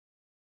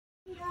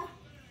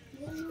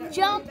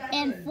Jump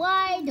and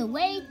fly the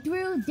way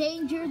through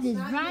danger, this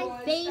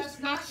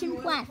rhyme-based action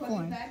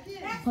platform.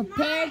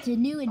 Prepare to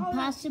new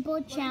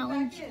impossible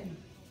challenge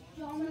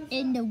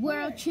in the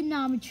World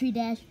Trigonometry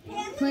Dash.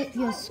 Put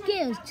your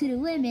skills to the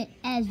limit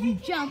as you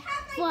jump,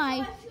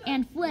 fly,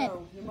 and flip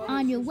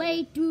on your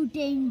way through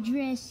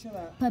dangerous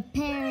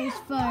prepares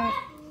for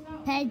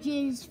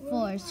hedges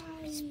for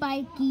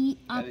spiky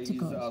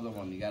obstacles.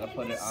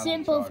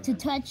 Simple to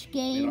touch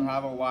game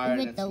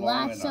with the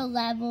lots of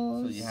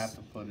levels so you have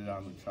to put it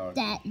on the chart.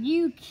 that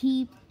you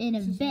keep in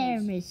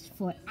environments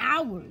for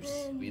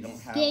hours.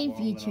 Game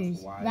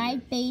features,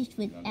 ride-based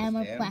with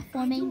armor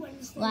platforming,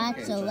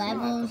 lots of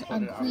levels,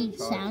 complete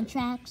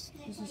soundtracks.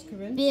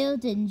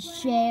 Build and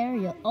share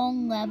your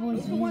own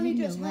levels using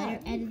the letter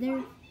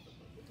editor.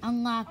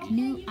 Unlock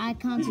new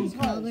icons and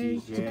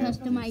colors to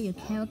customize your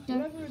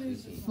character.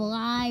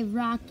 Fly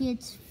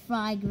rockets,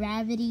 fly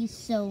gravity,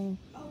 so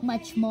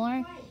much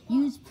more.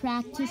 Use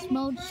practice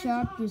mode,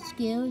 sharp your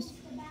skills.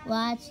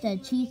 Lots of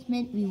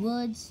achievement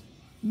rewards.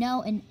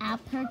 No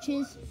in-app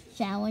purchase.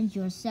 Challenge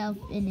yourself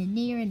in the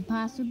near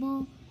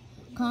impossible.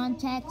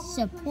 Contact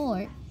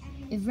support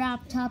at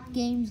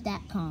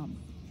RobTopGames.com.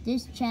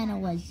 This channel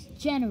was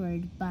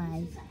generated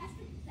by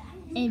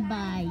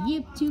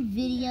YouTube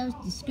videos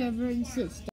discovering system.